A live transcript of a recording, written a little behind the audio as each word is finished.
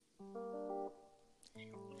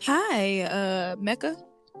Hi, Mecca.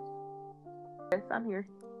 Yes, I'm here.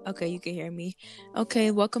 Okay, you can hear me. Okay,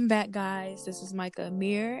 welcome back, guys. This is Micah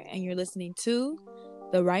Amir, and you're listening to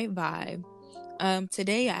The Right Vibe.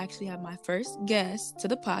 Today I actually have my first guest to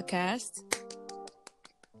the podcast.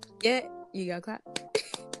 Yeah, you got clap.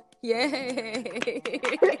 Yay!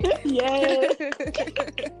 Yes.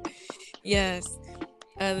 Yes.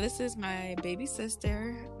 This is my baby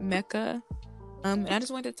sister, Mecca. And I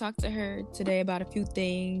just wanted to talk to her today about a few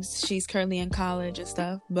things. She's currently in college and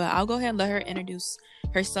stuff, but I'll go ahead and let her introduce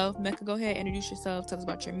herself. Mecca, go ahead, introduce yourself. Tell us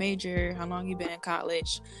about your major, how long you've been in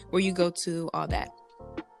college, where you go to, all that.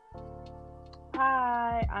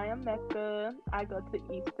 Hi, I am Mecca. I go to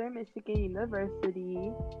Eastern Michigan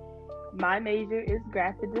University. My major is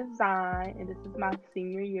graphic design, and this is my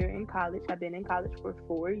senior year in college. I've been in college for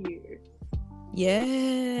 4 years.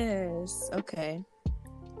 Yes. Okay.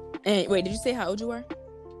 And wait, did you say how old you are?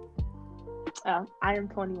 I am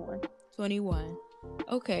 21. 21.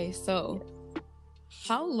 Okay, so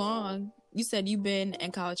how long? You said you've been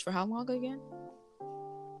in college for how long again?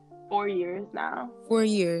 4 years now. 4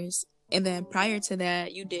 years. And then prior to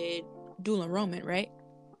that, you did dual enrollment, right?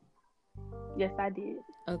 Yes, I did.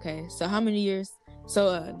 Okay, so how many years?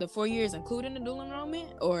 So the 4 years including the dual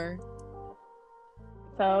enrollment, or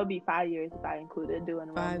So it'll be 5 years if I included doing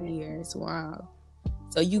enrollment. 5 years? Wow.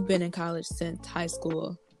 So you've been in college since high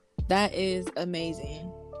school. That is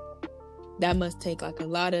amazing. That must take like a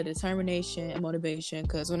lot of determination and motivation,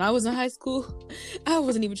 because when I was in high school, I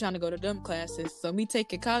wasn't even trying to go to dumb classes. So me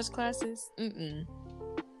taking college classes,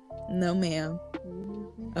 no ma'am.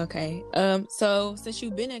 Mm-hmm. Okay. So since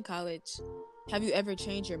you've been in college, have you ever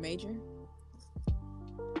changed your major?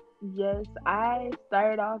 Yes, I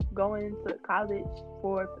started off going to college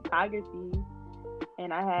for photography,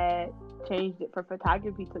 and I had changed it from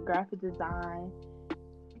photography to graphic design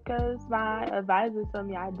because my advisor told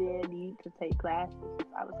me I didn't need to take classes.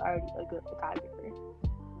 I was already a good photographer.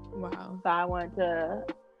 Wow. So I wanted to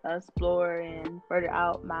explore and further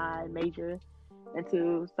out my major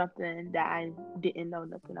into something that I didn't know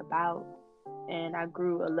nothing about. And I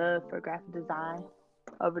grew a love for graphic design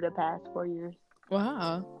over the past 4 years.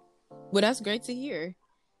 Wow. Well, that's great to hear.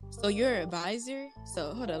 So your advisor,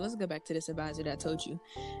 so hold on, let's go back to this advisor that I told you.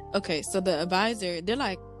 Okay, so the advisor, they're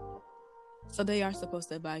like, so they are supposed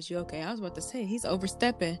to advise you. Okay, I was about to say he's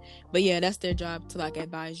overstepping, but yeah, that's their job to like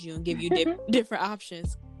advise you and give you different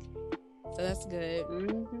options. So that's good.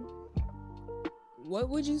 Mm-hmm. What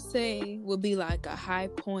would you say would be like a high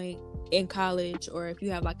point in college, or if you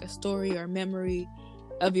have like a story or memory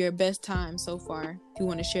of your best time so far, if you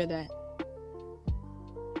want to share that?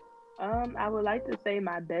 I would like to say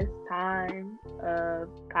my best time of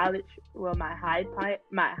college. Well, my high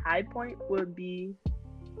point would be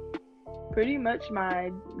pretty much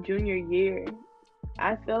my junior year.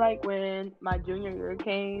 I feel like when my junior year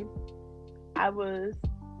came, I was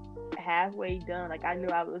halfway done. Like I knew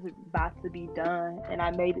I was about to be done, and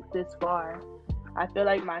I made it this far. I feel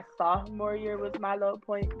like my sophomore year was my low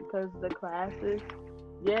point because the classes,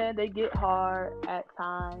 yeah, they get hard at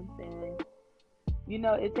times, and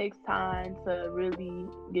it takes time to really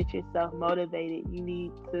get yourself motivated. You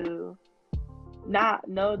need to not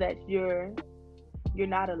know that you're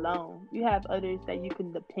not alone. You have others that you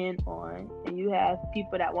can depend on, and you have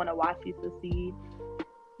people that want to watch you succeed.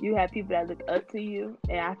 You have people that look up to you,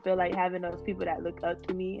 and I feel like having those people that look up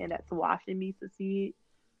to me and that's watching me succeed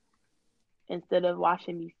instead of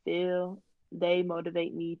watching me fail, they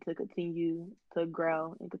motivate me to continue to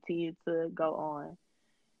grow and continue to go on.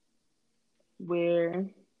 Where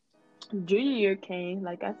junior year came,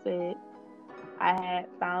 like I said, I had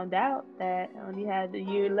found out that I only had a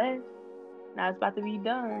year left and I was about to be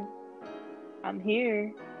done. I'm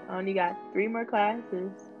here. I only got 3 more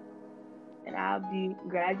classes and I'll be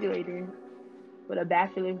graduating with a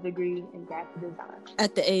bachelor's degree in graphic design.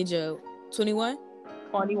 At the age of 21?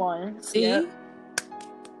 21. See? Yep.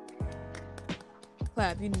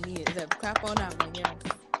 Clap. You need to clap on that one. Yes.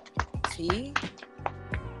 See?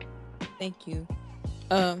 Thank you.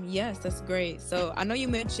 Yes, that's great. So I know you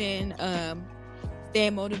mentioned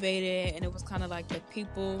staying motivated, and it was kind of like the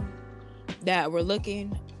people that were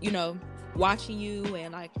looking, watching you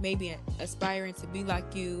and like maybe aspiring to be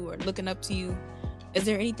like you or looking up to you. Is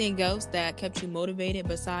there anything else that kept you motivated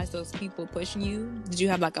besides those people pushing you? Did you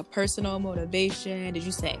have like a personal motivation? Did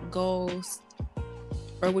you set goals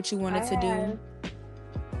or what you wanted to do?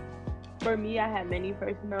 For me, I had many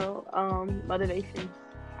personal motivations.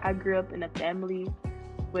 I grew up in a family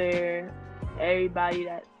where everybody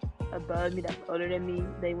that's above me, that's older than me,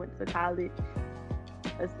 they went to college.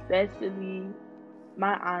 Especially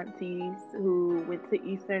my aunties who went to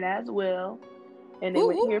Eastern as well. and they Woo,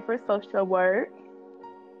 went woo, here for social work.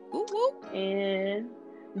 woo, woo. And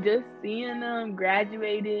just seeing them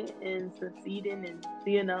graduated and succeeding and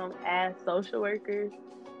seeing them as social workers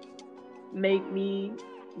make me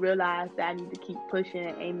realize that I need to keep pushing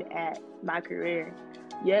and aiming at my career.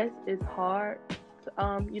 Yes, it's hard,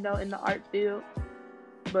 in the art field,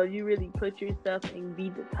 but you really put yourself and be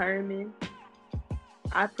determined.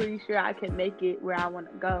 I'm pretty sure I can make it where I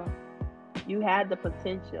want to go. You have the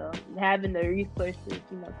potential, having the resources,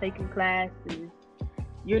 taking classes.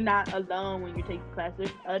 You're not alone when you're taking classes.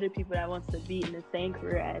 There's other people that wants to be in the same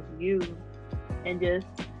career as you, and just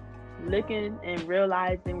looking and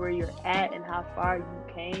realizing where you're at and how far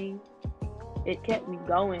you came, it kept me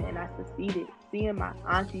going, and I succeeded. Seeing my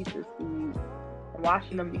auntie succeed and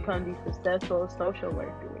watching them become these successful social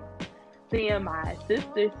workers, seeing my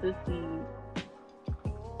sister succeed,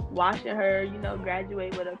 watching her,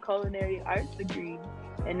 graduate with a culinary arts degree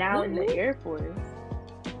and now Woo, in the woo. Air Force.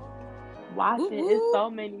 Woo, Watching, it's woo. so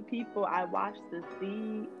many people I watch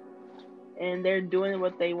succeed and they're doing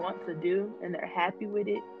what they want to do and they're happy with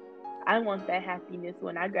it. I want that happiness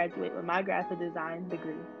when I graduate with my graphic design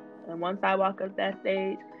degree. And once I walk up that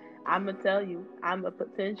stage, I'm going to tell you, I'm a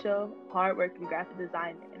potential, hardworking graphic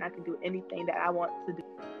designer and I can do anything that I want to do.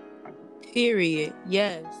 Period.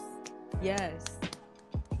 Yes. Yes.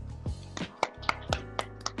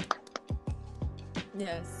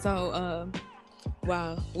 Yes. So,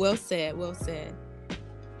 wow. Well said. Well said.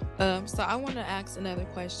 So I want to ask another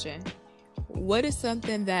question. What is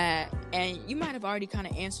something that, and you might have already kind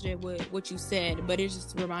of answered it with what you said, but it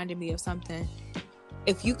just reminded me of something.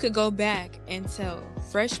 If you could go back and tell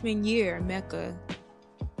freshman year Mecca,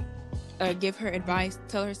 give her advice,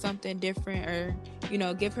 tell her something different, or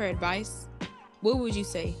give her advice, what would you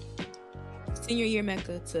say? Senior year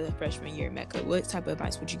Mecca to freshman year Mecca, what type of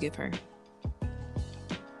advice would you give her?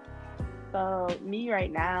 So me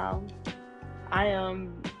right now,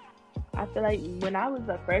 I feel like when I was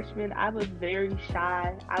a freshman, I was very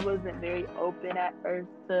shy. I wasn't very open at first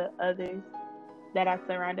to others that I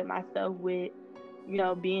surrounded myself with.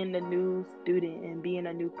 Being a new student and being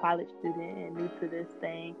a new college student and new to this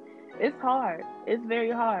thing, it's hard. It's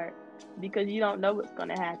very hard because you don't know what's going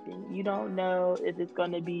to happen. You don't know if it's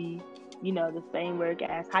going to be, the same work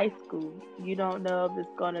as high school. You don't know if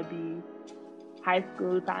it's going to be high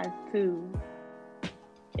school times two.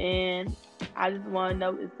 And I just want to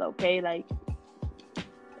know it's okay. Like,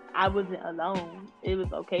 I wasn't alone. It was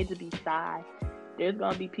okay to be shy. There's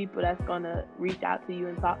going to be people that's going to reach out to you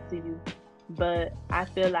and talk to you. But I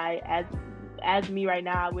feel like as me right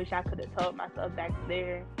now, I wish I could have told myself back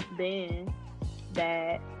then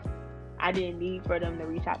that I didn't need for them to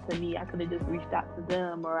reach out to me. I could have just reached out to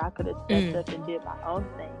them, or I could have stepped up and did my own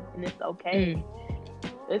thing. And it's okay.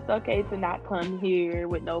 It's okay to not come here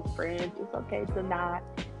with no friends. It's okay to not,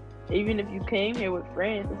 even if you came here with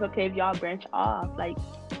friends, it's okay if y'all branch off. Like,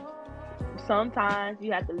 sometimes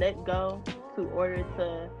you have to let go to order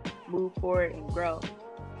to move forward and grow.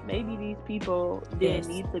 Maybe these people didn't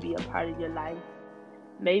need to be a part of your life.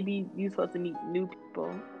 Maybe you're supposed to meet new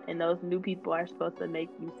people, and those new people are supposed to make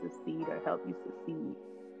you succeed or help you succeed.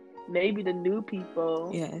 Maybe the new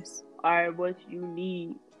people are what you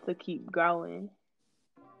need to keep growing.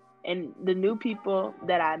 And the new people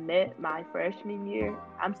that I met my freshman year,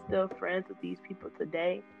 I'm still friends with these people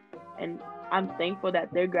today. And I'm thankful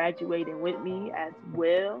that they're graduating with me as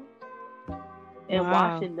well. And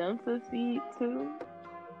watching them succeed too.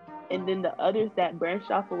 And then the others that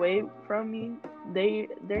branched off away from me,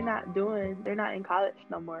 they're not in college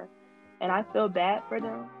no more. And I feel bad for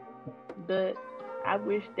them, but I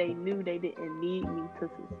wish they knew they didn't need me to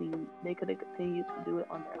succeed. They could have continued to do it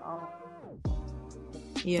on their own.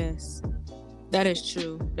 Yes, that is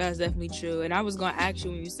true. That's definitely true. And I was going to ask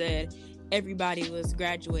you when you said everybody was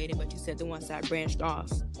graduating, but you said the ones that branched off,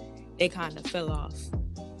 they kind of fell off.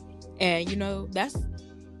 And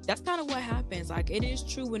that's kind of what happens. Like, it is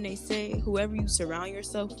true when they say whoever you surround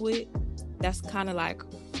yourself with, that's kind of like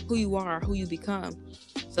who you are, who you become.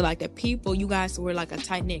 So like the people, you guys were like a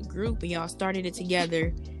tight-knit group and y'all started it together.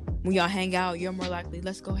 When y'all hang out, you're more likely,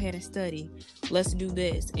 let's go ahead and study, let's do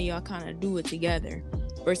this, and y'all kind of do it together.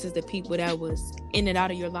 Versus the people that was in and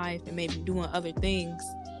out of your life and maybe doing other things,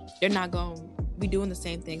 they're not going to be doing the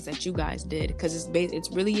same things that you guys did. Because it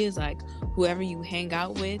really is like whoever you hang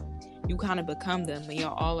out with, you kind of become them, and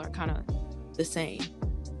y'all all are kind of the same.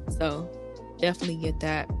 So definitely get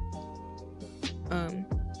that.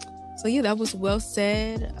 So yeah, that was well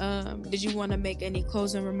said. Did you want to make any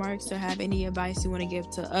closing remarks or have any advice you want to give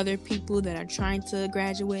to other people that are trying to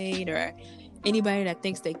graduate, or anybody that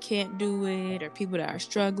thinks they can't do it, or people that are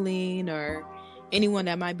struggling, or anyone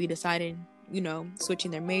that might be deciding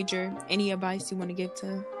switching their major? Any advice you want to give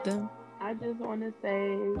to them? I just want to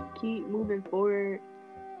say keep moving forward.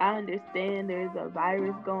 I understand there's a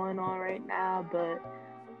virus going on right now, but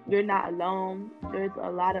you're not alone. There's a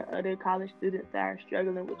lot of other college students that are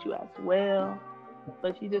struggling with you as well.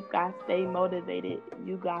 But you just gotta stay motivated.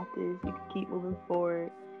 You got this. You can keep moving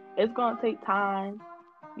forward. It's gonna take time,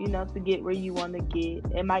 to get where you want to get.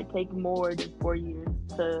 It might take more than 4 years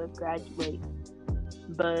to graduate.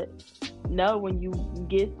 But no, when you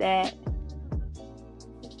get that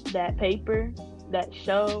paper that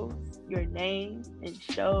shows your name and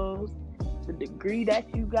shows the degree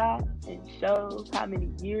that you got and shows how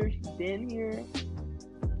many years you've been here,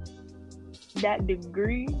 that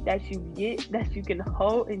degree that you get that you can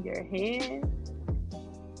hold in your hand,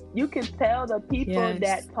 you can tell the people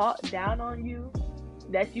that talk down on you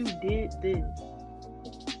that you did this.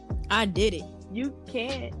 I did it. You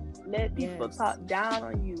can't let people talk down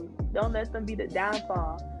on you. Don't let them be the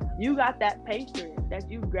downfall. You got that paper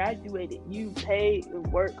that you graduated. You paid and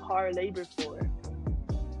worked hard labor for.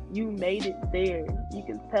 You made it there. You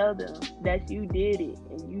can tell them that you did it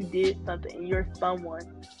and you did something and you're someone.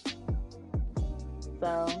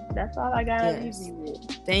 So that's all I gotta leave you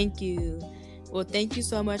with. Thank you. Well, thank you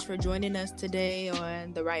so much for joining us today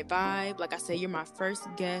on The Right Vibe. Like I said, you're my first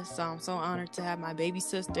guest, so I'm so honored to have my baby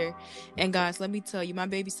sister. And guys, let me tell you, my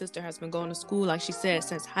baby sister has been going to school, like she said,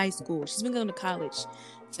 since high school. She's been going to college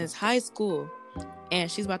since high school, and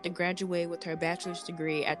she's about to graduate with her bachelor's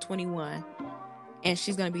degree at 21, and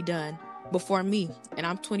she's going to be done before me, and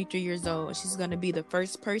I'm 23 years old. She's going to be the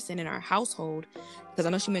first person in our household, because I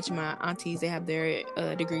know she mentioned my aunties, they have their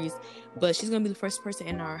degrees, but she's going to be the first person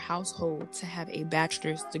in our household to have a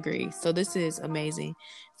bachelor's degree. So this is amazing.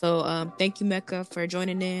 So thank you, Mecca, for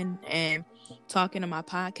joining in and talking on my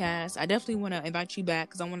podcast. I definitely want to invite you back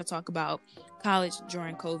because I want to talk about college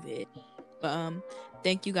during COVID. But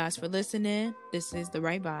thank you guys for listening. This is The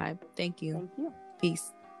Right Vibe. Thank you. Thank you.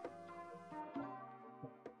 Peace.